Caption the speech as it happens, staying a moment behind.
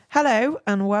Hello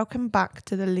and welcome back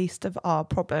to the Least of Our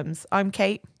Problems. I'm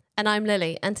Kate. And I'm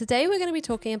Lily, and today we're going to be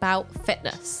talking about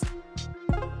fitness.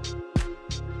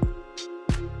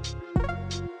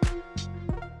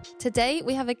 Today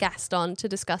we have a guest on to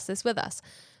discuss this with us.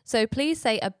 So please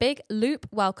say a big loop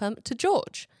welcome to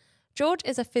George. George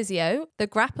is a physio, the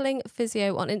Grappling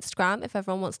Physio on Instagram, if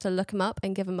everyone wants to look him up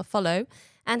and give him a follow,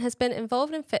 and has been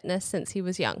involved in fitness since he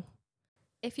was young.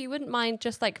 If you wouldn't mind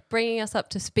just like bringing us up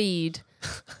to speed.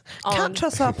 Catch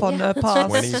us up on the past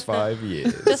 25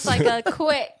 years. Just like a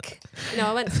quick,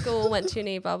 I went to school, went to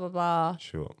uni, blah, blah, blah.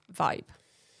 Sure. Vibe.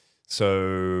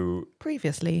 So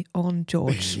previously on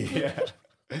George. yeah.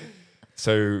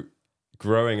 So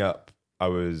growing up, I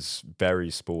was very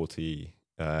sporty,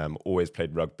 always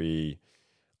played rugby.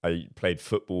 I played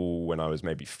football when I was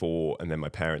maybe 4, and then my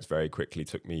parents very quickly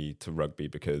took me to rugby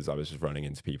because I was just running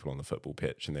into people on the football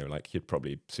pitch, and they were like, you'd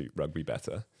probably suit rugby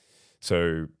better.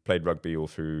 So played rugby all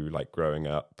through like growing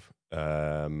up.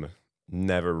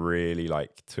 Never really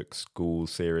like took school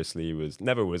seriously,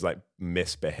 never was like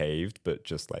misbehaved, but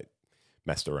just like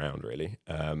messed around really.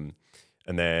 And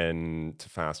then to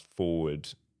fast forward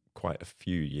quite a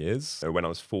few years. So when I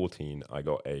was 14, I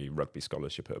got a rugby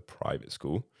scholarship at a private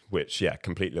school, which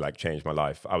completely like changed my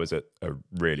life. I was at a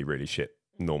really, really shit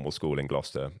normal school in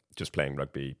Gloucester, just playing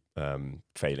rugby,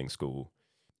 failing school.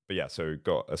 But so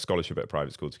got a scholarship at a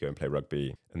private school to go and play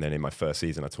rugby. And then in my first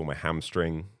season, I tore my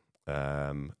hamstring.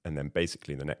 And then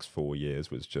basically the next 4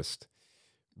 years was just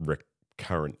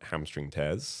recurrent hamstring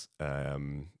tears.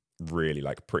 Really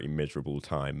like pretty miserable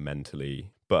time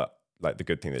mentally. But like the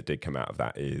good thing that did come out of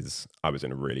that is I was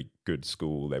in a really good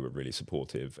school. They were really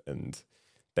supportive and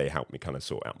they helped me kind of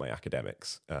sort out my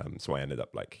academics. So I ended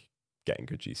up like getting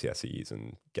good GCSEs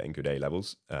and getting good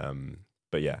A-levels.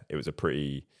 But it was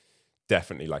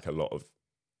definitely like a lot of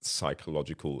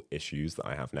psychological issues that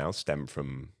I have now stem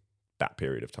from that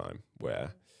period of time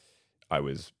where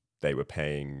they were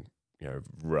paying,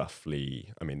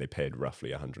 they paid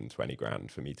roughly 120 grand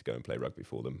for me to go and play rugby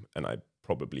for them. And I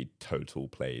probably total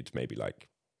played maybe like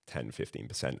 10,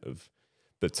 15% of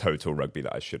the total rugby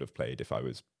that I should have played if I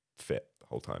was fit the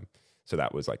whole time. So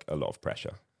that was like a lot of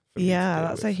pressure. Yeah,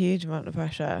 that's a huge amount of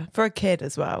pressure for a kid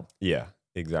as well. Yeah,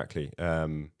 exactly.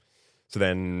 So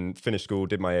then finished school,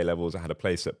 did my A-levels. I had a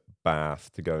place at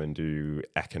Bath to go and do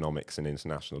economics and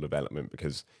international development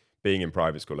because being in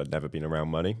private school, I'd never been around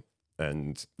money.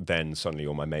 And then suddenly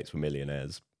all my mates were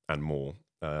millionaires and more.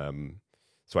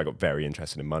 So I got very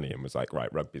interested in money and was like,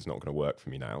 right, rugby's not going to work for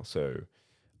me now. So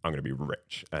I'm going to be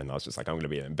rich. And I was just like, I'm going to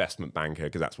be an investment banker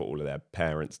because that's what all of their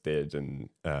parents did. And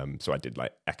so I did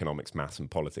like economics, maths and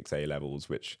politics A-levels,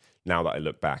 which now that I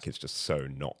look back, is just so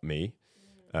not me.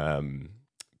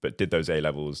 But did those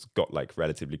A-levels, got like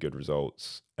relatively good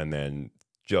results. And then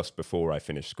just before I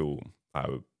finished school, I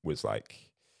was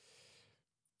like,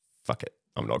 fuck it.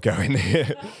 I'm not going.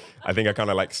 I think I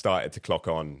kind of like started to clock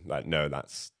on like, no,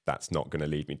 that's not going to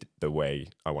lead me the way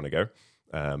I want to go.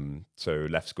 So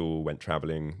left school, went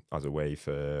traveling. I was away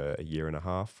for a year and a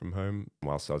half from home.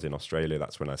 Whilst I was in Australia,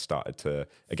 that's when I started to,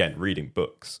 again, reading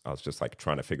books. I was just like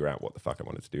trying to figure out what the fuck I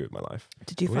wanted to do with my life.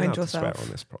 Did you find yourself? To swear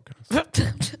on this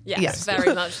podcast? Yes,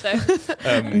 very much so.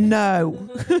 No.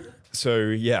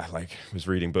 So like was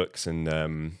reading books and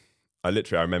I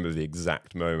remember the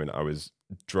exact moment I was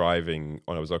driving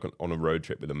on. I was like on a road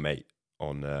trip with a mate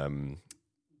on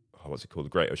what's it called, the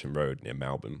Great Ocean Road near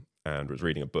Melbourne, and was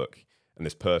reading a book. And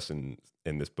this person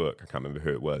in this book, I can't remember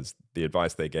who it was, the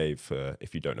advice they gave for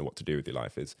if you don't know what to do with your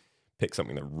life is pick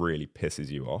something that really pisses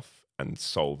you off and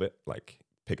solve it. Like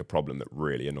pick a problem that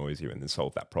really annoys you and then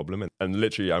solve that problem. And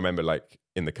literally I remember like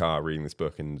in the car reading this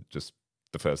book, and just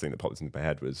the first thing that popped into my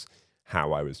head was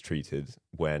how I was treated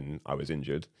when I was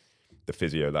injured, the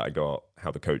physio that I got,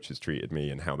 how the coaches treated me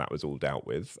and how that was all dealt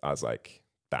with. I was like,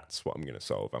 that's what I'm going to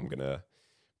solve. I'm going to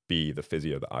be the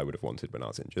physio that I would have wanted when I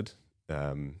was injured.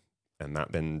 And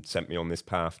that then sent me on this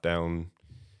path down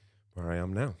where I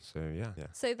am now. So yeah.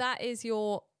 So that is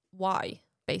your why,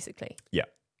 basically. Yeah.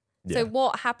 So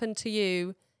what happened to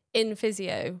you in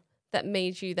physio that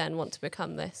made you then want to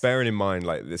become this? Bearing in mind,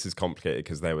 like this is complicated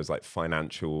because there was like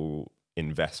financial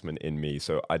investment in me.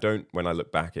 So when I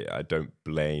look back at it, I don't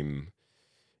blame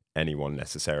anyone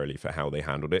necessarily for how they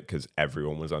handled it because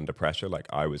everyone was under pressure. Like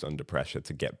I was under pressure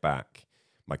to get back.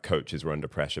 My coaches were under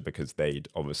pressure because they'd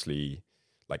obviously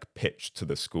like pitched to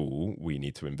the school, we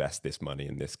need to invest this money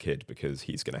in this kid because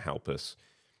he's going to help us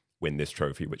win this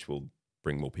trophy, which will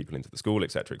bring more people into the school,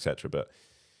 et cetera, et cetera. But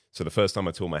so the first time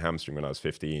I tore my hamstring when I was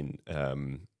 15,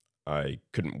 I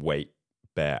couldn't wait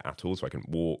bare at all. So I couldn't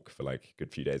walk for like a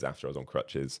good few days after. I was on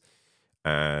crutches.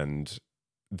 And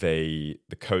the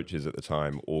coaches at the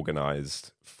time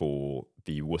organised for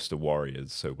the Worcester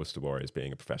Warriors, so Worcester Warriors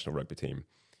being a professional rugby team,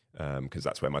 because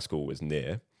that's where my school was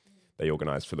near. They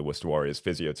organised for the Worcester Warriors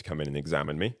physio to come in and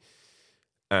examine me.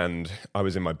 And I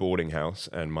was in my boarding house,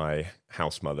 and my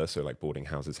house mother, so like boarding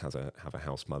houses have a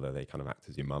house mother, they kind of act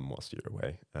as your mum whilst you're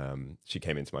away. She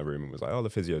came into my room and was like, "Oh, the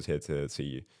physio's here to see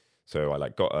you." So I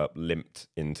like got up, limped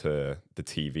into the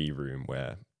TV room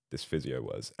where this physio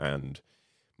was, and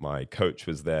my coach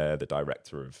was there, the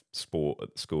director of sport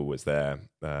at the school was there,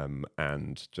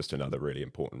 and just another really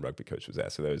important rugby coach was there.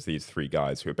 So there was these three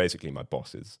guys who were basically my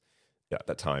bosses at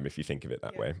that time, if you think of it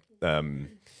that way.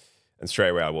 And straight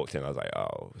away I walked in, I was like,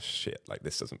 oh shit, like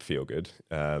this doesn't feel good.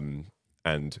 And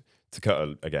to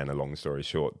cut a long story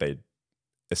short, they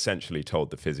essentially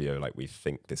told the physio, like, we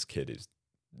think this kid is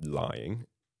lying,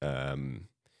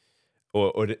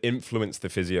 or to influence the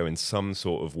physio in some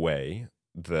sort of way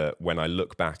that when I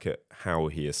look back at how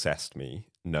he assessed me,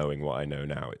 knowing what I know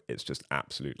now, it's just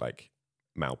absolute like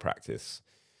malpractice.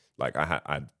 Like I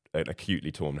had an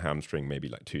acutely torn hamstring maybe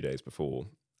like 2 days before,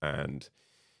 and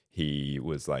he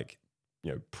was like,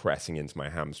 pressing into my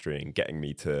hamstring, getting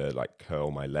me to like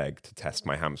curl my leg to test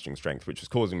my hamstring strength, which was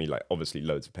causing me like obviously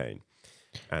loads of pain.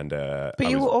 And but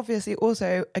you were obviously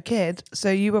also a kid, so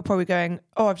you were probably going,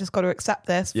 "Oh, I've just got to accept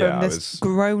this from this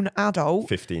grown adult."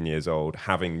 15 years old,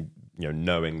 having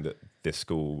knowing that this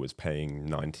school was paying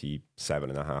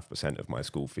 97.5% of my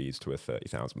school fees to a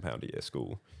 £30,000 a year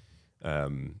school.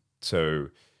 So,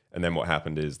 and then what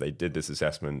happened is they did this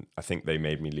assessment. I think they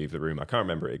made me leave the room. I can't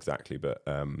remember it exactly, but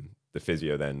the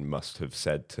physio then must have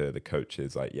said to the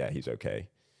coaches, like, "Yeah, he's okay."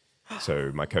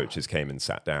 So my coaches came and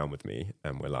sat down with me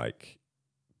and were like,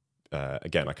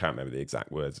 again, I can't remember the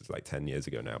exact words. It's like 10 years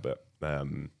ago now, but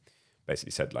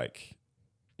basically said like,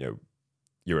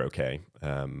 "You're okay.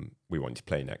 We want you to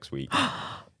play next week."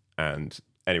 And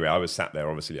anyway, I was sat there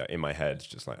obviously like, in my head,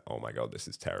 just like, "Oh my God, this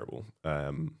is terrible."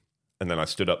 And then I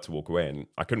stood up to walk away and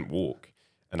I couldn't walk.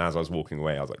 And as I was walking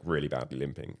away, I was like really badly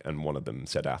limping. And one of them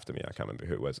said after me, I can't remember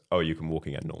who it was, "Oh, you can walk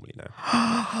again normally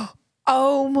now."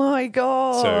 Oh my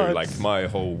God. So like my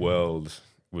whole world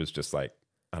was just like,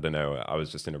 I don't know, I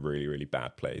was just in a really, really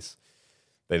bad place.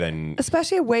 They then...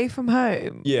 Especially away from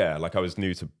home. Yeah, like I was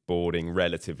new to boarding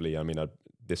relatively. I mean,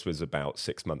 this was about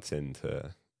 6 months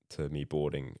into me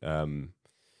boarding.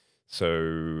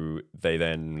 So they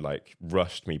then like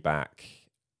rushed me back,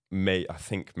 I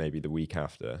think maybe the week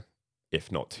after,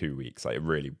 if not 2 weeks. Like it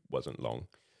really wasn't long.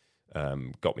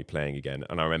 Got me playing again.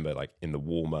 And I remember like in the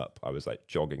warm up, I was like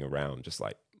jogging around, just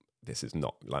like, this is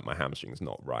not like my hamstring is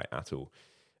not right at all.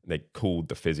 And they called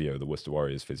the physio, the Worcester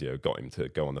Warriors physio, got him to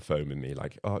go on the phone with me,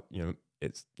 like, "Oh, you're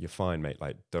fine, mate.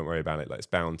 Like, don't worry about it. Like, it's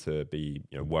bound to be,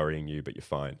 worrying you, but you're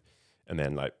fine." And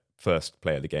then like first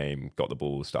play of the game, got the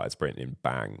ball, started sprinting,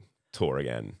 bang, tore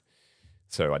again.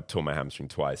 So I tore my hamstring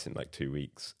twice in like 2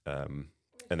 weeks. And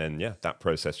then, yeah, that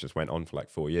process just went on for like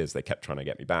 4 years. They kept trying to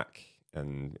get me back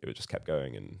and it just kept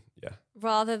going. And yeah.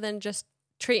 Rather than just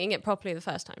treating it properly the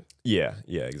first time. Yeah,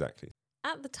 exactly.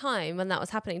 At the time when that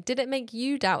was happening, did it make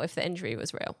you doubt if the injury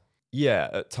was real? Yeah,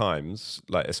 at times,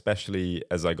 like especially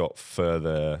as I got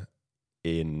further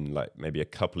in, like maybe a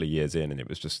couple of years in, and it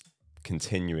was just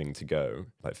continuing to go.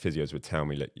 Like physios would tell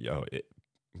me, like,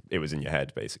 it was in your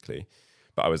head, basically.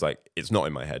 But I was like, it's not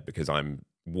in my head because I'm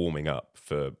warming up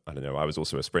for, I don't know, I was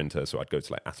also a sprinter, so I'd go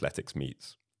to like athletics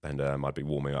meets and I'd be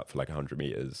warming up for like 100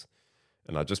 meters.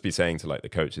 And I'd just be saying to like the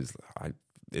coaches,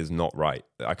 it's not right.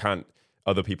 I can't,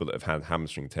 other people that have had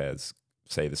hamstring tears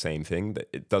say the same thing, that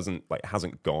it doesn't, like,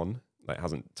 hasn't gone, like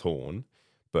hasn't torn,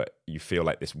 but you feel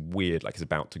like this weird, like it's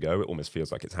about to go. It almost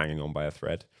feels like it's hanging on by a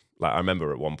thread. Like I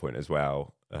remember at one point as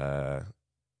well,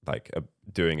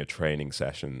 doing a training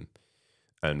session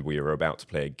and we were about to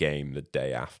play a game the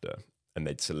day after and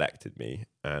they'd selected me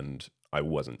and I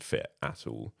wasn't fit at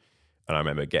all. And I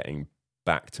remember getting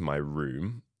back to my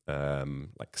room,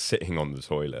 like sitting on the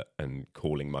toilet and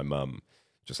calling my mum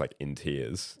just like in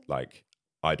tears. Like,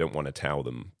 I don't want to tell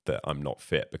them that I'm not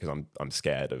fit because I'm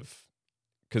scared of,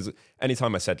 because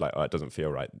anytime I said like, "Oh, it doesn't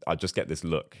feel right," I'd just get this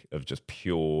look of just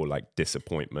pure like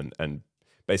disappointment and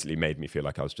basically made me feel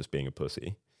like I was just being a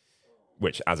pussy,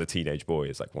 which as a teenage boy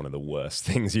is like one of the worst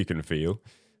things you can feel,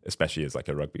 especially as like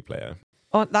a rugby player.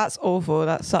 Oh, that's awful.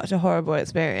 That's such a horrible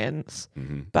experience.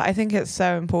 Mm-hmm. But I think it's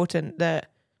so important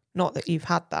that, not that you've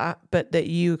had that, but that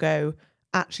you go,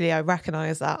 actually, I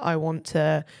recognise that. I want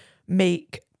to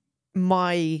make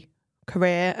my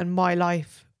career and my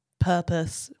life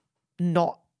purpose,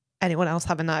 not anyone else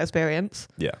having that experience.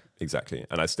 Yeah, exactly.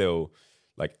 And I still,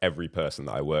 like every person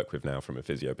that I work with now from a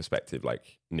physio perspective,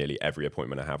 like nearly every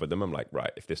appointment I have with them, I'm like,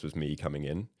 right, if this was me coming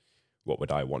in, what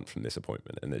would I want from this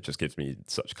appointment? And it just gives me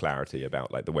such clarity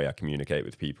about like the way I communicate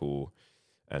with people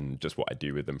and just what I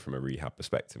do with them from a rehab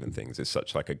perspective and things is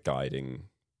such like a guiding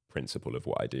principle of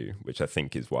what I do, which I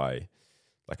think is why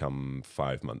like I'm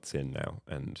 5 months in now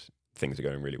and things are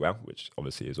going really well, which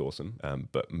obviously is awesome.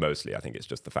 But mostly I think it's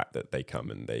just the fact that they come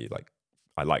and they like,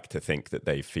 I like to think that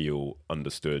they feel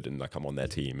understood and like I'm on their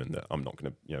team and that I'm not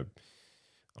going to,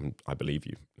 I believe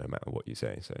you no matter what you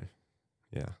say. So,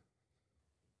 yeah.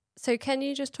 So can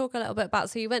you just talk a little bit about,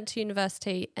 so you went to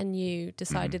university and you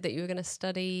decided that you were going to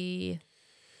study?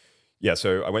 Yeah,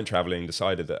 so I went traveling,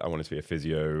 decided that I wanted to be a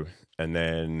physio, and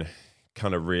then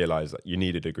kind of realized that you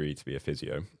need a degree to be a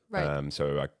physio. Right.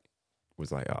 So I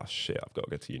was like, oh shit, I've got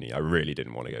to go to uni. I really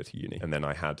didn't want to go to uni. And then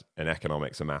I had an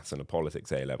economics, a maths, and a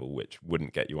politics A level, which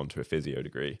wouldn't get you onto a physio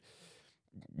degree.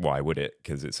 Why would it?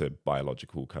 Because it's a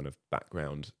biological kind of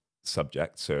background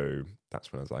subject. So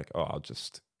that's when I was like, oh, I'll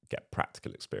just get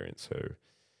practical experience. So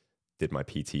did my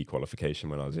PT qualification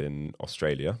when I was in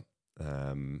Australia,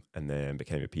 and then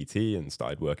became a PT and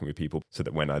started working with people so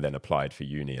that when I then applied for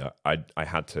uni, I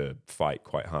had to fight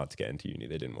quite hard to get into uni.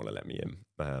 They didn't want to let me in,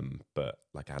 but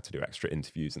like I had to do extra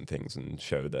interviews and things and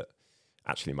show that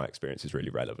actually my experience is really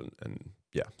relevant. And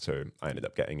yeah, so I ended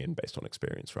up getting in based on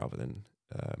experience rather than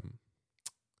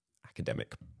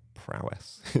academic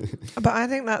prowess. But I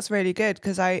think that's really good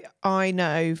because I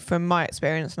know from my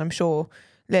experience, and I'm sure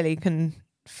Lily can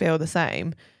feel the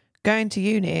same, going to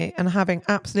uni and having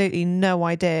absolutely no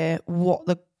idea what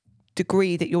the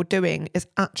degree that you're doing is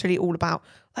actually all about.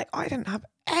 Like, I didn't have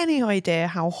any idea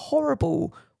how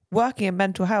horrible working in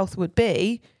mental health would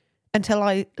be until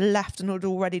I left and had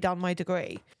already done my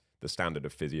degree. The standard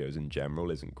of physios in general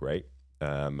isn't great.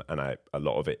 And a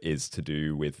lot of it is to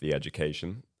do with the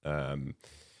education.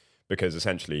 Because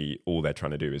essentially all they're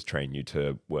trying to do is train you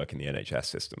to work in the NHS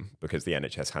system, because the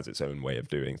NHS has its own way of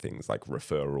doing things like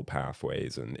referral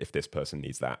pathways. And if this person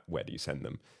needs that, where do you send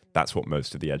them? That's what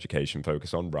most of the education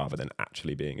focus on rather than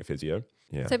actually being a physio.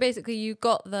 Yeah. So basically you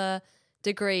got the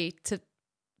degree to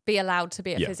be allowed to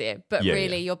be a physio, but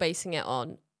really you're basing it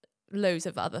on loads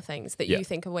of other things that you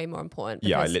think are way more important.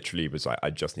 Yeah, I literally was like, I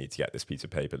just need to get this piece of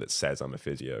paper that says I'm a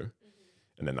physio.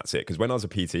 And then that's it. Because when I was a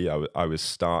PT, I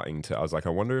was like, I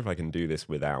wonder if I can do this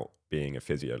without being a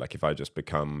physio. Like if I just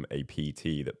become a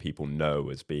PT that people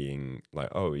know as being like,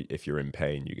 oh, if you're in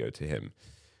pain, you go to him.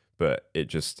 But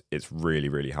it's really,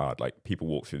 really hard. Like people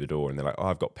walk through the door and they're like, oh,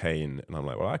 I've got pain. And I'm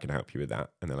like, well, I can help you with that.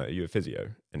 And they're like, are you a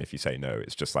physio? And if you say no,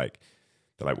 it's just like,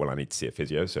 they're like, well, I need to see a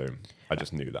physio. So I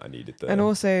just knew that I needed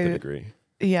the degree.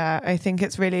 Yeah, I think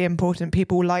it's really important.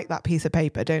 People like that piece of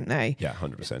paper, don't they? Yeah,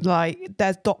 100%. Like,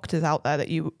 there's doctors out there that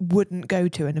you wouldn't go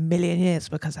to in a million years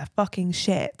because they're fucking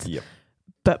shit. Yep.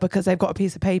 But because they've got a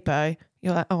piece of paper,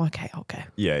 you're like, oh, okay, I'll go.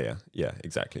 Yeah,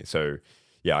 exactly. So,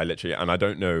 yeah, I literally, and I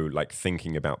don't know, like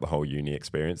thinking about the whole uni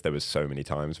experience, there was so many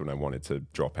times when I wanted to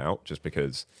drop out just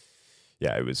because,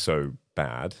 yeah, it was so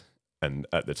bad. And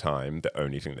at the time, the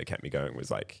only thing that kept me going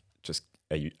was like, just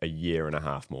a year and a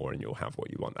half more and you'll have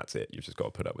what you want. That's it. You've just got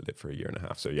to put up with it for a year and a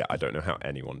half. So yeah, I don't know how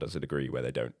anyone does a degree where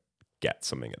they don't get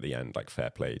something at the end. Like fair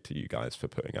play to you guys for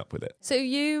putting up with it. So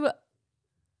you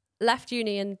left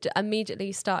uni and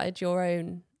immediately started your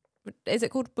own, is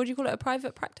it called, would you call it a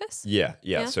private practice? Yeah.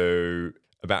 So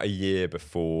about a year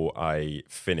before I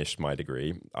finished my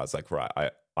degree, I was like,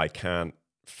 right, I can't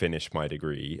finish my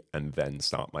degree and then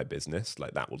start my business.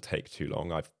 Like that will take too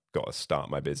long. I've got to start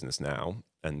my business now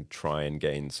and try and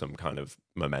gain some kind of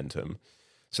momentum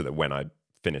so that when I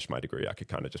finish my degree, I could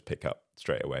kind of just pick up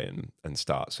straight away and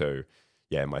start. So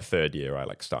yeah, in my third year, I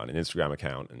like started an Instagram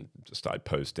account and just started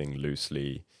posting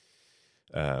loosely.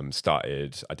 I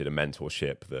did a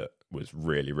mentorship that was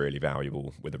really, really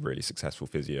valuable with a really successful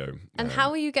physio. And how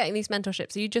are you getting these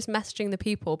mentorships? Are you just messaging the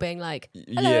people being like,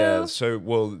 hello? Yeah, so,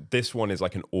 well, this one is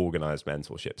like an organized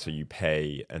mentorship. So you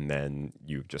pay and then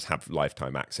you just have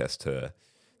lifetime access to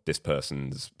this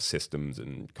person's systems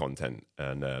and content.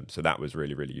 And so that was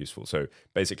really, really useful. So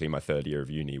basically my third year of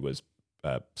uni was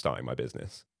starting my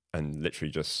business and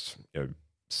literally just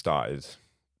started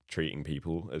treating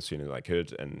people as soon as I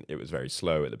could. And it was very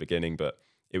slow at the beginning, but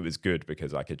it was good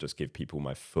because I could just give people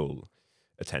my full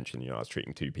attention. I was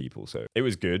treating 2 people. So it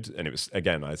was good. And it was,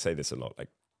 again, I say this a lot, like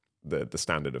the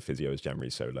standard of physio is generally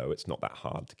so low. It's not that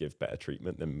hard to give better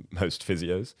treatment than most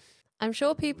physios. I'm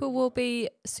sure people will be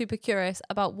super curious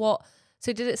about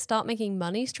so did it start making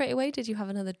money straight away? Did you have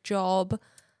another job?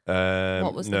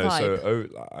 What was the vibe?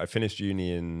 So I finished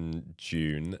uni in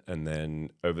June, and then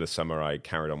over the summer I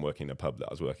carried on working in a pub that I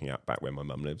was working at back where my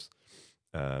mum lives.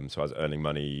 So I was earning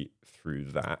money through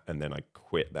that, and then I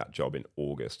quit that job in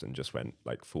August and just went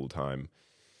like full time.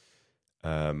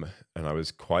 And I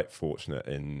was quite fortunate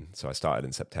so I started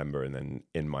in September, and then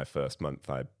in my first month,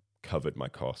 I covered my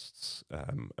costs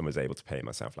and was able to pay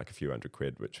myself like a few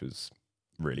 £100, which was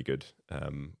really good.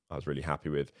 I was really happy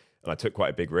with. And I took quite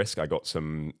a big risk. I got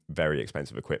some very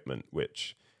expensive equipment,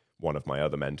 which one of my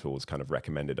other mentors kind of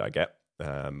recommended I get,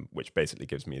 which basically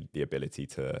gives me the ability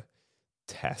to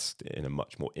test in a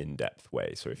much more in-depth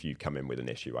way. So if you come in with an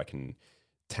issue, I can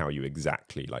tell you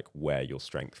exactly like where your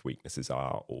strength weaknesses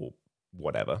are or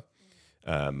whatever.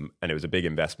 And it was a big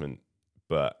investment,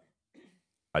 but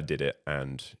I did it,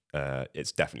 and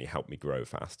it's definitely helped me grow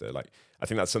faster. Like, I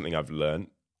think that's something I've learned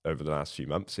over the last few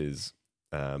months is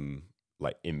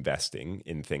like investing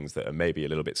in things that are maybe a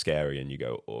little bit scary, and you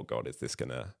go, oh God, is this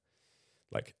gonna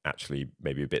like actually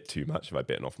maybe a bit too much? Have I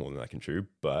bitten off more than I can chew?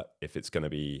 But if it's gonna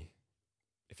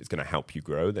help you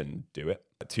grow, then do it.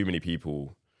 Too many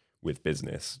people with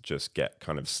business just get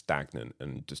kind of stagnant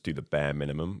and just do the bare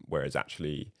minimum, whereas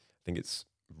actually I think it's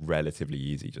relatively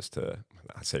easy just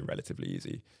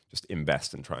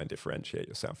invest and try and differentiate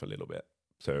yourself a little bit.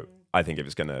 So I think if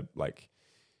it's gonna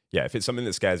if it's something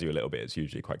that scares you a little bit, it's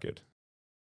usually quite good.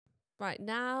 Right,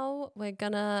 now we're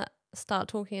gonna start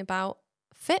talking about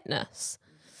fitness.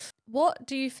 What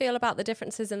do you feel about the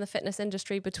differences in the fitness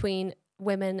industry between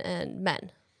women and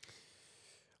men?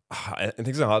 I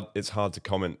think it's hard to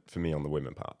comment for me on the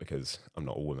women part because I'm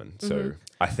not a woman. So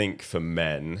I think for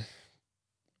men,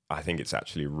 I think it's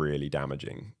actually really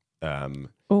damaging.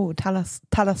 Tell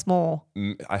us more.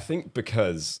 I think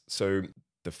because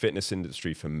the fitness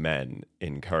industry for men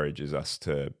encourages us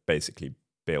to basically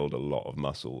build a lot of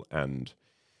muscle, and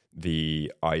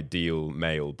the ideal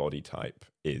male body type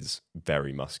is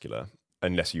very muscular.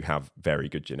 Unless you have very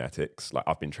good genetics, like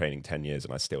I've been training 10 years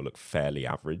and I still look fairly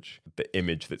average. The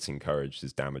image that's encouraged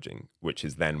is damaging, which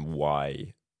is then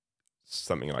why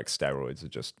something like steroids are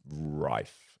just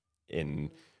rife in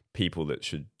people that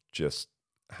should just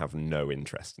have no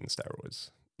interest in steroids.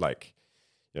 Like,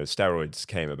 steroids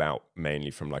came about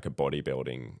mainly from like a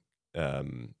bodybuilding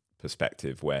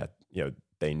perspective where,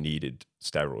 they needed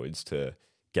steroids to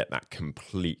get that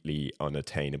completely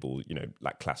unattainable,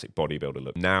 like classic bodybuilder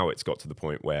look. Now it's got to the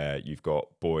point where you've got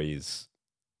boys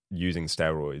using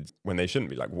steroids when they shouldn't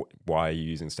be. Like, why are you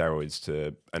using steroids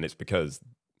and it's because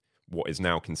what is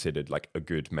now considered like a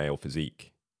good male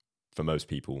physique for most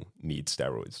people needs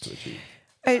steroids to achieve.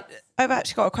 I've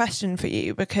actually got a question for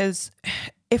you, because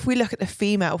if we look at the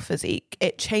female physique,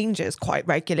 it changes quite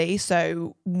regularly.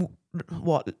 So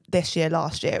last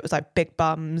year, it was like big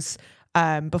bums.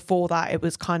 Before that, it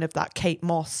was kind of that Kate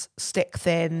Moss stick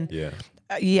thin.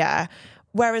 Yeah.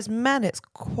 Whereas men, it's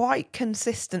quite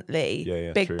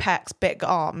consistently big true. pecs, big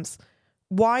arms.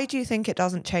 Why do you think it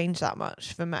doesn't change that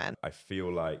much for men? I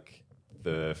feel like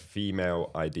the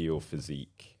female ideal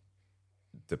physique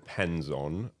depends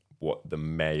on what the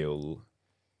male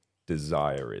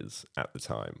desire is at the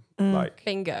time. Like,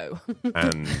 bingo.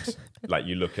 And like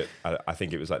you look at, I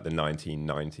think it was like the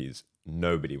 1990s,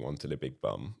 nobody wanted a big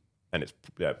bum. And it's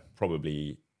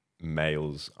probably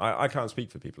males. I can't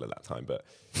speak for people at that time, but...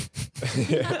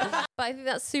 But I think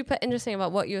that's super interesting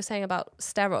about what you were saying about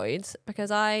steroids,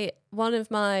 because one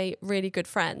of my really good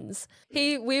friends,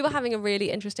 we were having a really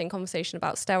interesting conversation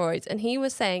about steroids, and he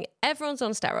was saying everyone's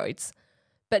on steroids,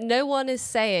 but no one is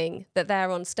saying that they're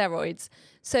on steroids.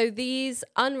 So these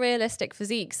unrealistic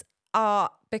physiques are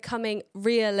becoming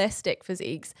realistic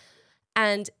physiques.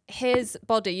 And his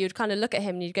body, you'd kind of look at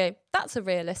him and you'd go, that's a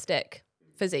realistic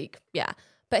physique. Yeah.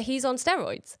 But he's on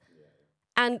steroids.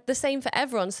 And the same for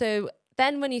everyone. So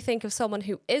then when you think of someone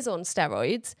who is on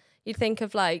steroids, you'd think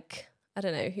of like, I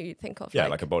don't know who you'd think of. Yeah,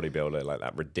 like a bodybuilder, like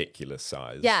that ridiculous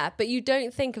size. Yeah, but you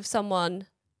don't think of someone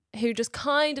who just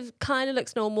kind of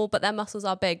looks normal, but their muscles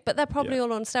are big. But they're probably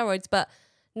all on steroids. But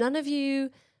none of you,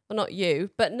 well, not you,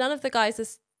 but none of the guys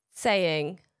are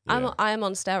saying... I am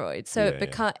on steroids. So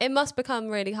it must become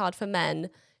really hard for men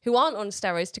who aren't on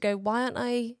steroids to go, why aren't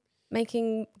I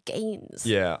making gains?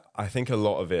 Yeah, I think a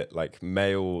lot of it, like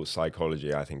male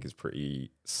psychology, I think is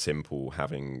pretty simple,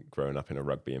 having grown up in a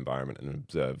rugby environment and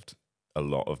observed a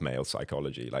lot of male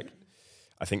psychology. Like,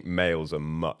 I think males are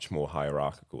much more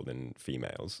hierarchical than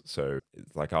females. So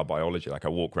it's like our biology, like I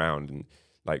walk around and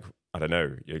like, I don't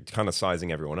know, you're kind of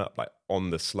sizing everyone up, like on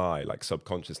the sly, like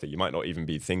subconsciously. You might not even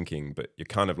be thinking, but you're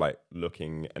kind of like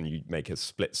looking and you make a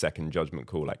split-second judgment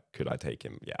call, like, could I take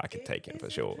him? Yeah, I could take him for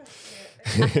sure.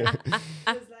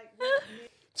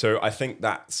 So I think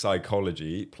that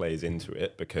psychology plays into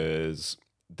it, because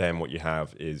then what you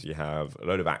have is you have a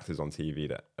load of actors on TV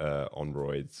that are on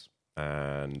roids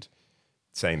and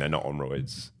saying they're not on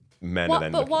roids.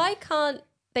 But why can't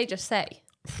they just say?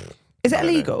 Is it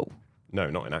illegal? No,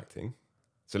 not in acting.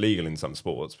 It's illegal in some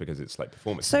sports because it's like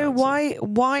performance. So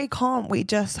enhancing. why can't we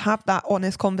just have that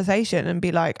honest conversation and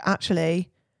be like, actually,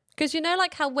 Because you know,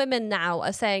 like how women now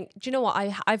are saying, do you know what,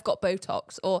 I've got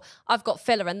Botox or I've got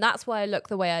filler and that's why I look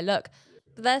the way I look.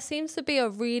 There seems to be a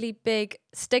really big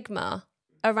stigma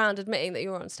around admitting that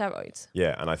you're on steroids.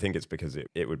 Yeah, and I think it's because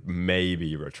it would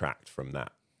maybe retract from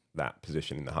that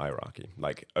position in the hierarchy.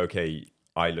 Like, okay,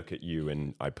 I look at you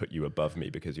and I put you above me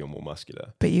because you're more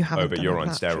muscular. but you haven't. Oh, but done you're it on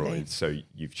naturally. steroids, so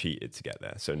you've cheated to get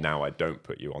there. So now I don't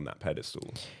put you on that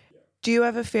pedestal. Do you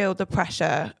ever feel the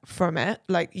pressure from it,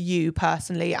 like you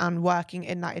personally and working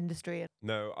in that industry?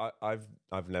 No,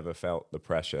 I've never felt the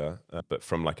pressure, but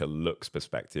from like a looks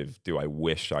perspective, do I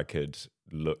wish I could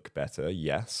look better?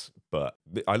 Yes, but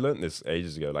I learned this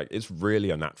ages ago. Like, it's really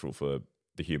unnatural for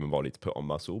the human body to put on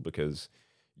muscle because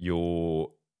your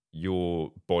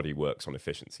body works on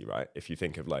efficiency, right? If you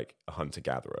think of like a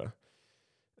hunter-gatherer,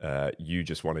 you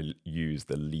just want to use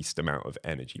the least amount of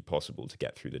energy possible to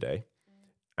get through the day.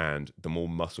 And the more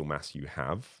muscle mass you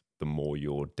have, the more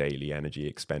your daily energy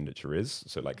expenditure is.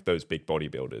 So like those big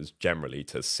bodybuilders, generally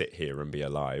to sit here and be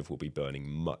alive, will be burning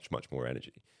much, much more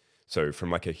energy. So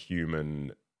from like a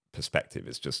human perspective,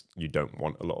 it's just, you don't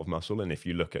want a lot of muscle. And if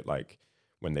you look at like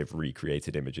when they've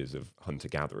recreated images of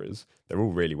hunter-gatherers, they're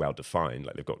all really well defined.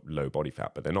 Like they've got low body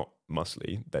fat, but they're not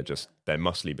muscly. They're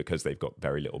muscly because they've got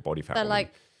very little body fat. They're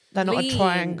like, They're not lean. a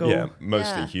triangle. yeah,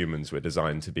 mostly Yeah. humans were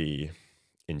designed to be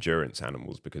endurance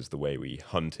animals because the way we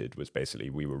hunted was basically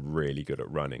we were really good at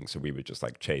running. So we would just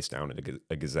like chase down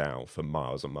a gazelle for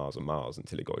miles and miles and miles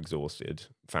until it got exhausted,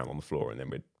 found on the floor, and then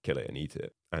we'd kill it and eat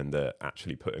it. And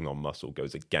actually putting on muscle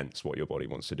goes against what your body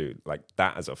wants to do. Like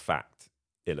that as a fact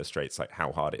illustrates like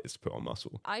how hard it is to put on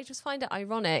muscle. I just find it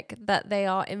ironic that they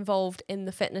are involved in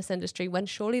the fitness industry when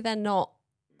surely they're not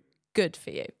good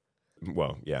for you.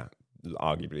 Well, yeah,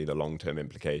 arguably the long-term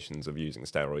implications of using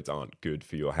steroids aren't good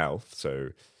for your health. So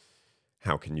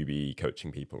how can you be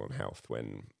coaching people on health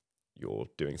when you're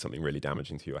doing something really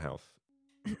damaging to your health?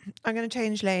 I'm going to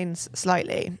change lanes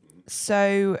slightly.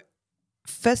 So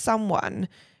for someone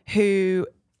who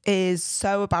is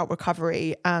so about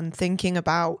recovery and thinking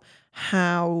about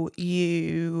how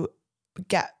you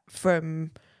get from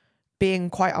being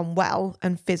quite unwell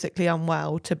and physically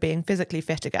unwell to being physically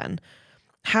fit again,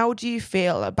 how do you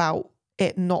feel about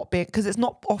it not being, because it's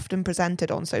not often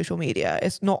presented on social media,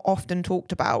 it's not often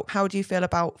talked about. How do you feel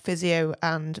about physio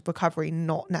and recovery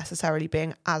not necessarily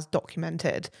being as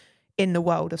documented in the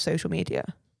world of social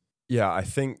media? Yeah, I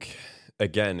think,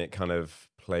 again, it kind of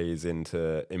plays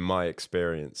into, in my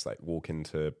experience, like walk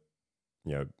into,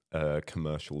 a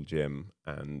commercial gym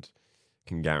and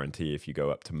can guarantee if you go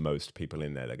up to most people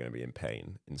in there, they're going to be in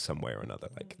pain in some way or another.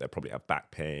 Like they'll probably have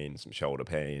back pain, some shoulder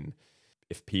pain.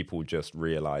 If people just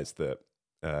realize that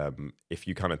if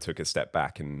you kind of took a step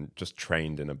back and just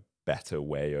trained in a better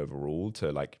way overall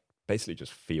to like basically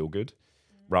just feel good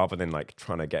rather than like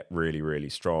trying to get really, really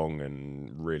strong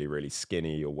and really, really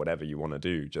skinny or whatever you want to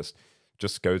do, just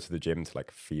go to the gym to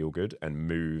like feel good and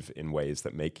move in ways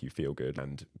that make you feel good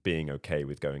and being okay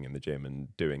with going in the gym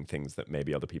and doing things that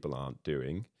maybe other people aren't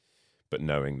doing, but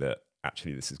knowing that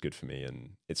actually this is good for me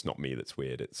and it's not me that's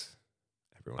weird, it's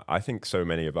everyone. I think so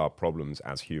many of our problems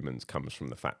as humans comes from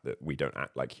the fact that we don't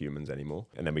act like humans anymore.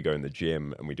 And then we go in the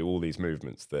gym and we do all these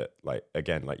movements that, like,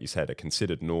 again, like you said, are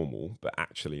considered normal, but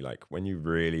actually like when you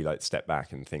really like step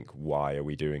back and think, why are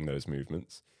we doing those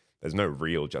movements? There's no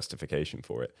real justification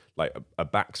for it. Like a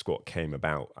back squat came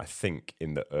about, I think,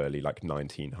 in the early like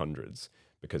 1900s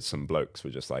because some blokes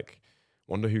were just like,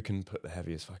 wonder who can put the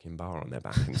heaviest fucking bar on their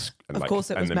back and Of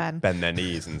course it was then men. bend their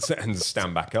knees and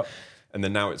stand back up. And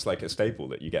then now it's like a staple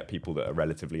that you get people that are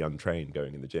relatively untrained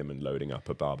going in the gym and loading up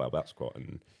a barbell back squat.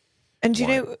 And do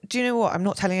you know what? I'm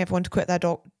not telling everyone to quit their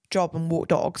job and walk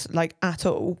dogs like at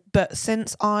all. But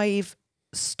since I've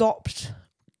stopped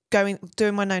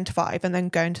doing my 9 to 5 and then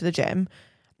going to the gym,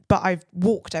 but I've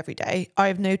walked every day,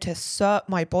 I've noticed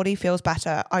my body feels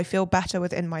better. I feel better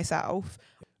within myself.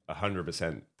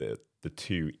 100% the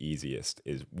two easiest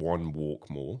is one, walk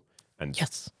more, and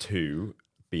Yes. two,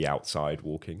 be outside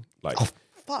walking. Like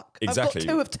Fuck. exactly, I've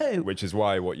got 2 of 2. which is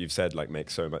why what you've said like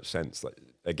makes so much sense. Like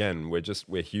again,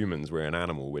 we're humans, we're an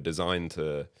animal, we're designed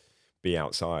to be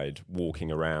outside,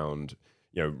 walking around.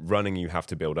 Running you have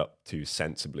to build up to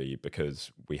sensibly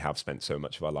because we have spent so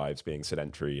much of our lives being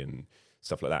sedentary and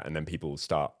stuff like that. And then people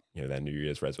start, their New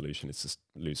Year's resolution is to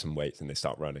lose some weight and they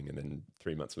start running. And then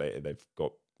 3 months later, they've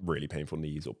got really painful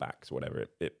knees or backs or whatever.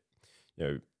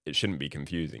 It shouldn't be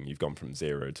confusing. You've gone from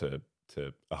 0 to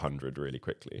 100 really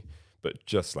quickly, but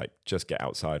just get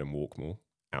outside and walk more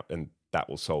out. And that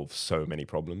will solve so many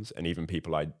problems. And even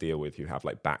people I deal with who have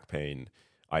like back pain,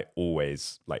 I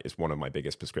always like, it's one of my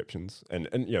biggest prescriptions. And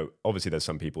you know, obviously there's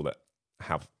some people that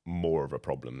have more of a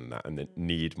problem than that and that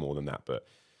need more than that. But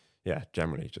yeah,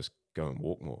 generally just go and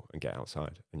walk more and get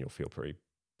outside and you'll feel pretty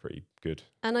good.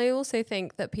 And I also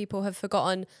think that people have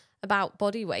forgotten about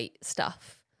body weight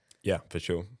stuff. Yeah, for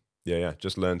sure. Yeah.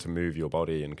 Just learn to move your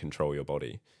body and control your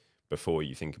body before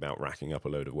you think about racking up a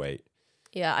load of weight.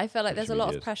 Yeah, I feel like there's a lot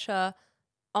really of pressure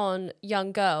on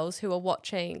young girls who are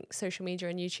watching social media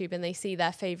and YouTube and they see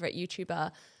their favorite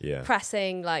YouTuber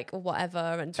pressing like whatever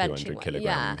and 200 benching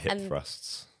kilogram hip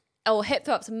thrusts. Oh, hip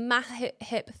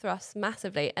thrusts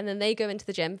massively. And then they go into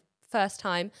the gym first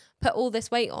time, put all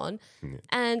this weight on.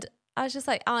 And I was just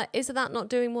like, is that not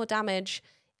doing more damage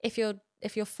if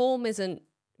your form isn't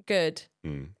good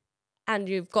and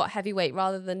you've got heavy weight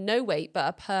rather than no weight, but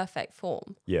a perfect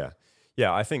form? Yeah.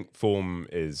 Yeah. I think form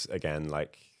is, again,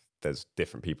 like there's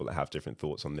different people that have different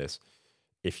thoughts on this.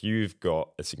 If you've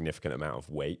got a significant amount of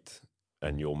weight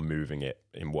and you're moving it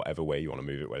in whatever way you want to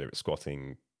move it, whether it's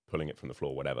squatting, pulling it from the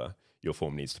floor, whatever, your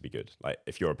form needs to be good. Like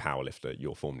if you're a power lifter,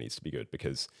 your form needs to be good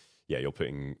because you're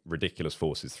putting ridiculous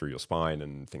forces through your spine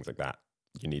and things like that.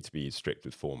 You need to be strict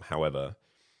with form. However,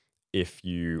 if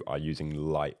you are using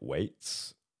light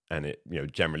weights and it, you know,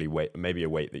 generally maybe a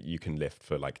weight that you can lift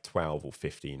for like 12 or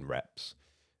 15 reps,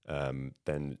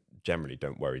 then generally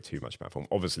don't worry too much about form.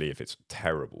 Obviously, if it's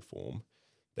terrible form,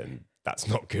 then that's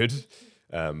not good.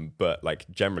 But like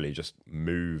generally just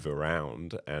move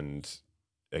around and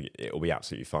it'll be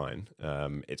absolutely fine.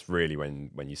 It's really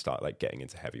when you start like getting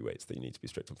into heavyweights that you need to be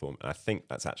strict on form. And I think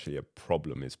that's actually a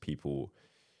problem, is people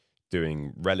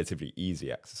doing relatively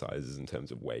easy exercises in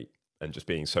terms of weight and just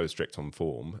being so strict on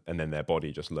form, and then their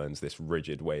body just learns this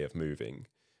rigid way of moving,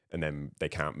 and then they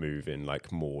can't move in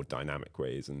like more dynamic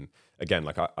ways. And again,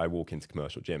 like I walk into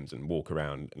commercial gyms and walk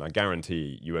around, and I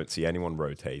guarantee you won't see anyone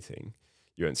rotating,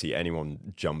 you won't see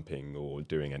anyone jumping or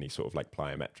doing any sort of like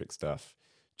plyometric stuff.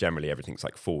 Generally everything's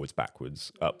like forwards,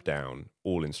 backwards, up, down,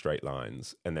 all in straight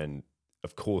lines. And then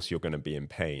of course you're going to be in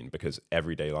pain because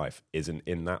everyday life isn't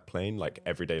in that plane. Like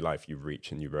everyday life, you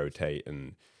reach and you rotate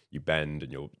and you bend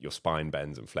and your spine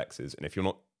bends and flexes. And if you're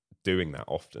not doing that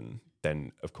often,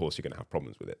 then of course you're going to have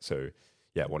problems with it. So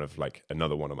yeah,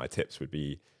 another one of my tips would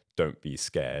be, don't be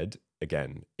scared.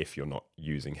 Again, if you're not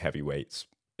using heavy weights,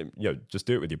 you know, just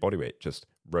do it with your body weight. Just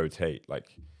rotate,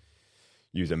 like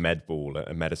use a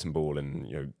medicine ball, and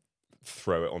you know,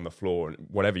 throw it on the floor and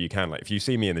whatever you can. Like if you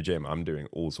see me in the gym, I'm doing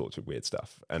all sorts of weird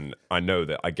stuff, and I know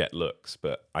that I get looks,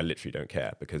 but I literally don't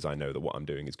care because I know that what I'm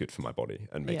doing is good for my body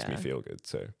and makes me feel good.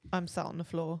 So I'm sat on the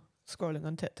floor scrolling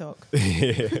on TikTok,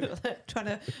 trying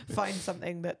to find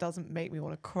something that doesn't make me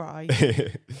want to cry.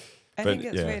 I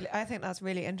think that's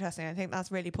really interesting. I think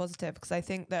that's really positive, because I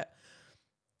think that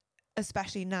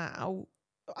especially now,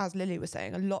 as Lily was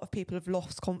saying, a lot of people have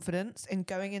lost confidence in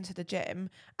going into the gym,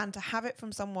 and to have it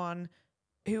from someone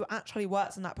who actually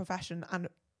works in that profession and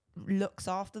looks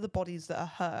after the bodies that are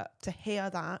hurt, to hear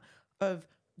that of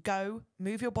go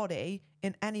move your body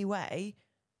in any way,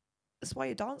 that's why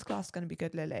your dance class is going to be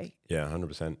good, Lily. Yeah,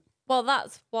 100%. Well,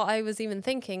 that's what I was even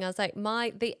thinking. I was like,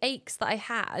 the aches that I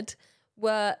had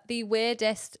were the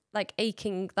weirdest like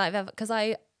aching that I've ever, because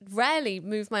I rarely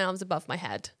move my arms above my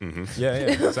head. Mm-hmm. Yeah,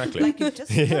 exactly. Like you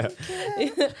just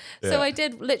So I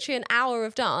did literally an hour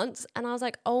of dance, and I was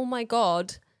like, oh my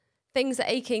God, things are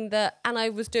aching. And I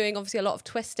was doing obviously a lot of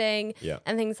twisting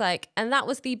and things like, and that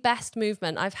was the best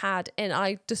movement I've had in,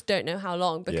 I just don't know how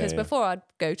long, because before I'd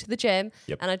go to the gym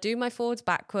and I'd do my forwards,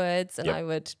 backwards, and I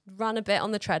would run a bit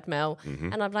on the treadmill,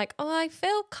 and I'm like, oh, I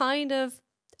feel kind of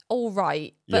all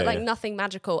right, but nothing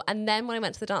magical. And then when I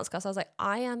went to the dance class, I was like,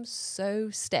 I am so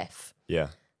stiff. Yeah.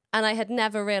 And I had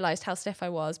never realized how stiff I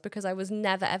was, because I was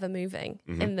never ever moving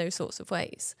in those sorts of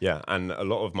ways. Yeah. And a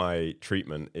lot of my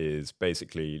treatment is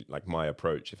basically like my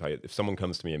approach. If someone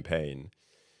comes to me in pain,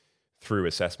 through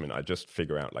assessment, I just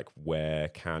figure out like, where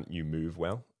can't you move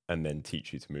well, and then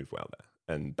teach you to move well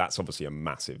there. And that's obviously a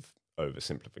massive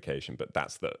oversimplification, but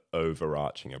that's the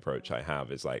overarching approach I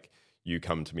have, is like, you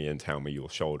come to me and tell me your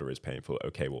shoulder is painful.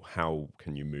 Okay, well, how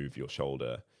can you move your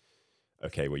shoulder?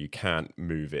 Okay, well, you can't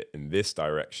move it in this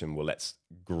direction. Well, let's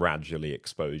gradually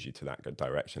expose you to that good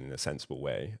direction in a sensible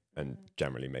way, and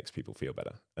generally makes people feel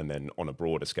better. And then on a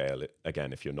broader scale,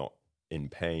 again, if you're not in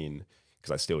pain,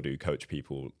 because I still do coach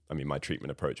people. I mean, my treatment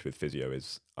approach with physio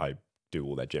is I do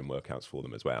all their gym workouts for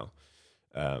them as well.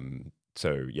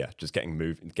 So yeah, just getting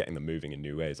them moving in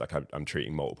new ways. Like I'm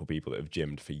treating multiple people that have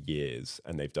gymmed for years,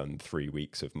 and they've done 3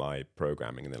 weeks of my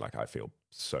programming, and they're like, I feel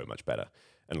so much better.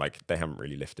 And like, they haven't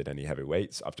really lifted any heavy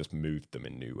weights. I've just moved them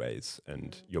in new ways.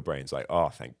 And your brain's like, oh,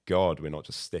 thank God we're not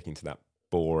just sticking to that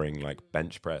boring like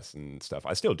bench press and stuff.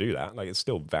 I still do that. Like it's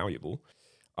still valuable.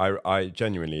 I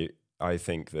genuinely, I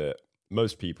think that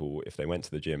most people, if they went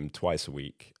to the gym twice a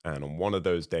week and on one of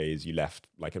those days you left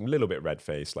like a little bit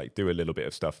red-faced, like do a little bit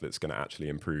of stuff that's going to actually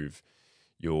improve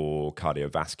your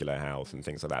cardiovascular health and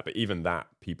things like that. But even that,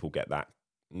 people get that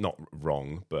not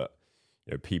wrong, but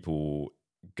people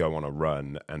go on a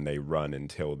run and they run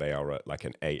until they are at like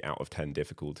an 8 out of 10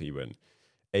 difficulty, when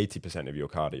 80% of your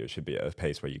cardio should be at a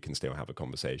pace where you can still have a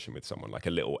conversation with someone, like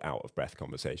a little out of breath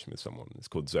conversation with someone. It's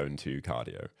called zone 2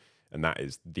 cardio. And that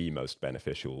is the most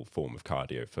beneficial form of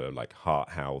cardio for like heart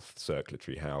health,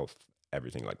 circulatory health,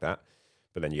 everything like that.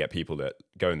 But then you get people that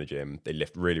go in the gym, they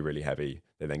lift really, really heavy.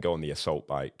 They then go on the assault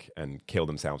bike and kill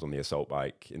themselves on the assault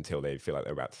bike until they feel like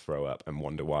they're about to throw up and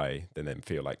wonder why they then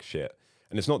feel like shit.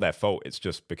 And it's not their fault. It's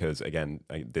just because, again,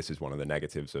 this is one of the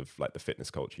negatives of like the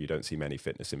fitness culture. You don't see many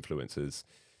fitness influencers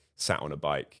sat on a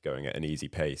bike going at an easy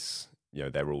pace.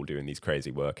 They're all doing these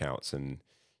crazy workouts and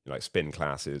like spin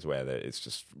classes where it's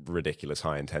just ridiculous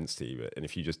high intensity. And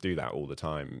if you just do that all the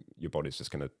time, your body's just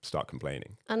going to start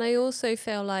complaining. And I also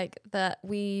feel like that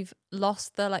we've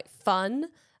lost the like fun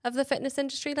of the fitness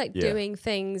industry, like doing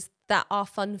things that are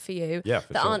fun for you,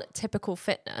 that aren't typical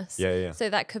fitness. Yeah. So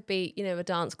that could be, a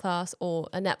dance class or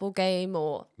a netball game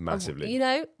or massively,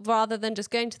 rather than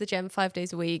just going to the gym 5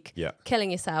 days a week,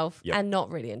 killing yourself and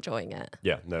not really enjoying it.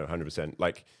 Yeah, no, 100%.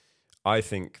 Like, I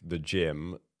think the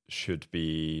gym should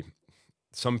be,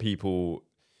 some people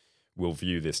will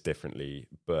view this differently,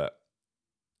 but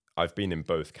I've been in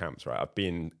both camps, right? I've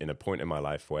been in a point in my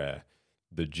life where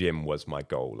the gym was my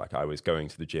goal. Like I was going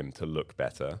to the gym to look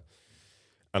better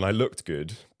and I looked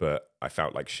good, but I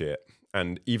felt like shit.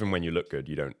 And even when you look good,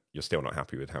 you're still not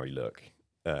happy with how you look,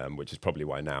 which is probably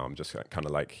why now I'm just kind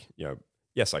of like,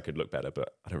 yes, I could look better,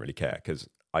 but I don't really care because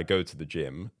I go to the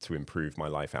gym to improve my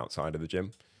life outside of the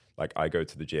gym. Like I go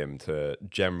to the gym to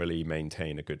generally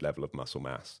maintain a good level of muscle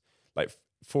mass. Like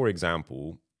for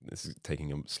example, this is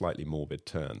taking a slightly morbid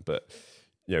turn, but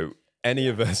any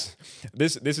of us,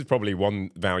 this is probably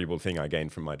one valuable thing I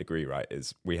gained from my degree, right?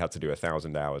 Is we had to do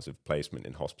 1,000 hours of placement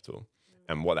in hospital.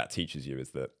 And what that teaches you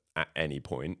is that at any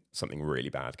point, something really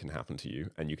bad can happen to you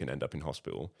and you can end up in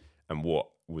hospital. And what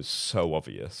was so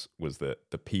obvious was that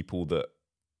the people that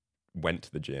went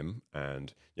to the gym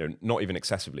and, not even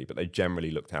excessively, but they generally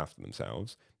looked after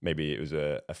themselves. Maybe it was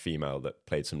a female that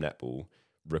played some netball,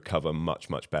 recover much,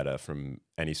 much better from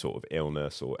any sort of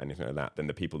illness or anything like that than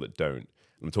the people that don't.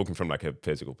 I'm talking from like a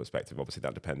physical perspective. Obviously,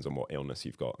 that depends on what illness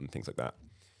you've got and things like that.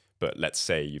 But let's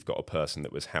say you've got a person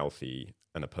that was healthy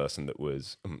and a person that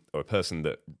was, or a person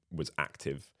that was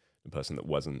active, a person that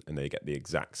wasn't, and they get the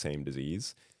exact same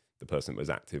disease. The person that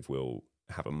was active will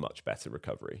have a much better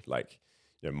recovery. Like,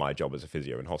 my job as a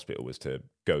physio in hospital was to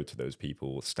go to those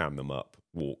people, stand them up,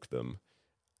 walk them.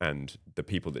 And the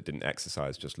people that didn't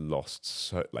exercise just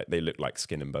lost, they looked like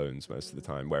skin and bones most of the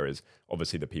time. Whereas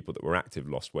obviously the people that were active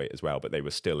lost weight as well, but they were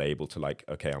still able to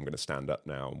okay, I'm going to stand up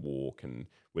now and walk, and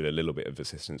with a little bit of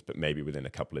assistance, but maybe within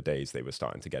a couple of days, they were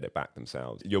starting to get it back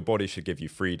themselves. Your body should give you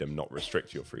freedom, not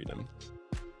restrict your freedom.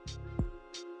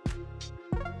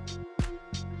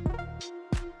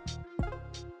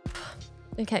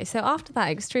 Okay, so after that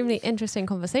extremely interesting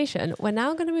conversation, we're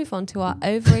now going to move on to our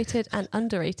overrated and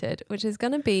underrated, which is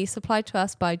going to be supplied to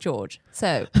us by George.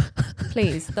 So,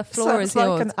 please, the floor is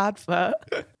yours. Sounds like an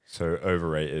advert. So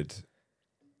overrated,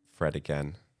 Fred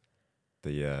again,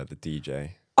 the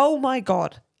DJ. Oh my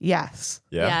God, yes.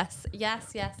 Yeah? Yes.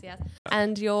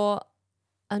 And you're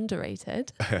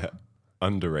underrated?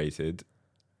 Underrated,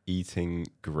 eating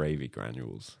gravy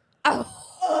granules. Oh.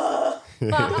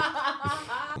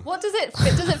 What does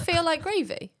it feel like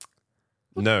gravy?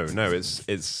 No,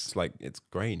 it's like, it's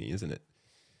grainy, isn't it?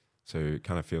 So it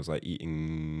kind of feels like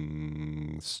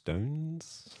eating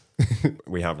stones.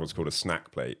 We have what's called a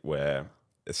snack plate, where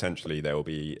essentially there will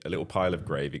be a little pile of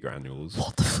gravy granules.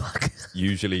 What the fuck?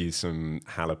 Usually some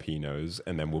jalapenos,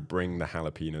 and then we'll bring the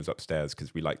jalapenos upstairs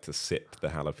because we like to sip the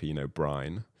jalapeno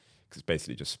brine, because it's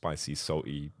basically just spicy,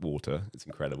 salty water. It's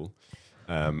incredible.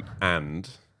 And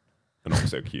an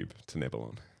OXO cube to nibble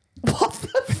on. What the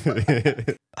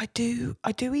fuck? I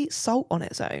do eat salt on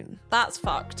its own. That's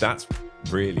fucked. That's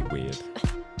really weird.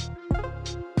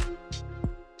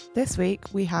 This week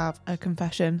we have a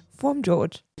confession from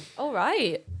George. All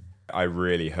right. I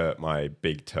really hurt my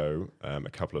big toe a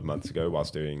couple of months ago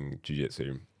whilst doing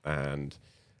jiu-jitsu, and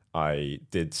I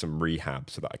did some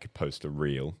rehab so that I could post a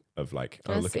reel of like,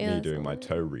 oh, look at me doing my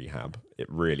toe rehab. It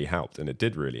really helped, and it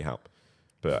did really help.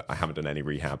 but I haven't done any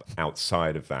rehab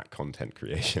outside of that content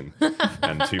creation.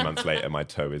 And 2 months later, my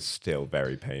toe is still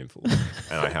very painful.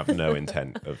 And I have no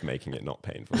intent of making it not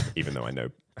painful, even though I know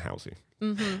how to.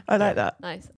 Mm-hmm. I like that.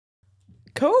 Nice.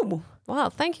 Cool. Wow.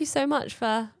 Thank you so much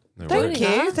for. No Thank worries. you.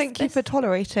 us. Thank you for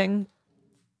tolerating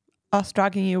us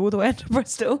dragging you all the way into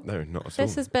Bristol. No, not at all.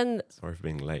 This has been. Sorry for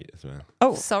being late as well.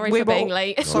 Oh, Sorry we for will- being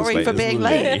late. Not as Sorry late for as being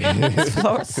Lee.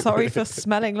 late. Sorry for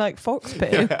smelling like fox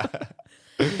poo.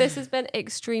 This has been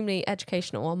extremely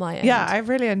educational on my end. Yeah, I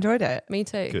really enjoyed it. Me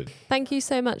too. Good. Thank you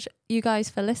so much, you guys,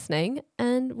 for listening,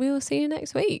 and we will see you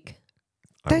next week.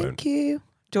 I won't. Thank you.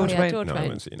 George Oh, yeah, won't. George No, I won't.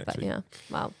 won't see you next But week. yeah,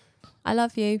 well, I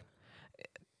love you.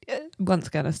 Once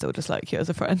again, I still dislike you as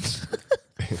a friend.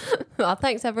 Well,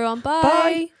 thanks everyone. Bye.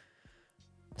 Bye.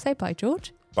 Say bye,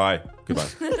 George. Bye. Goodbye.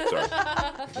 Sorry.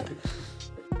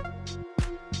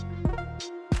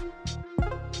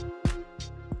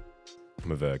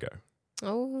 I'm a Virgo.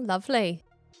 Oh, lovely.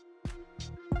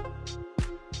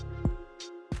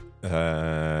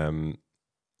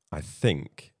 I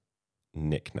think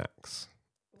knickknacks.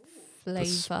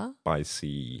 Flavor.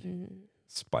 Spicy, Mm.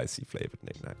 spicy flavored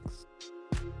knickknacks.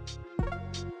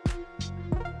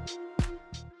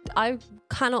 I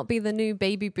cannot be the new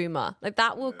baby boomer. Like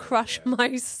that will crush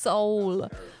my soul.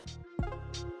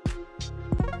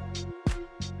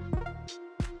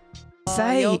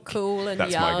 Oh, you're Sake. cool and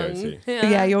That's my young. go-to.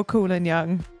 Yeah, you're cool and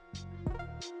young.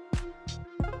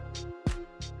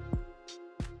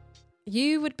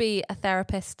 You would be a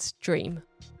therapist's dream.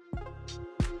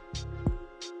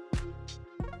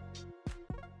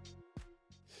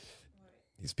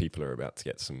 These people are about to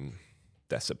get some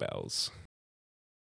decibels.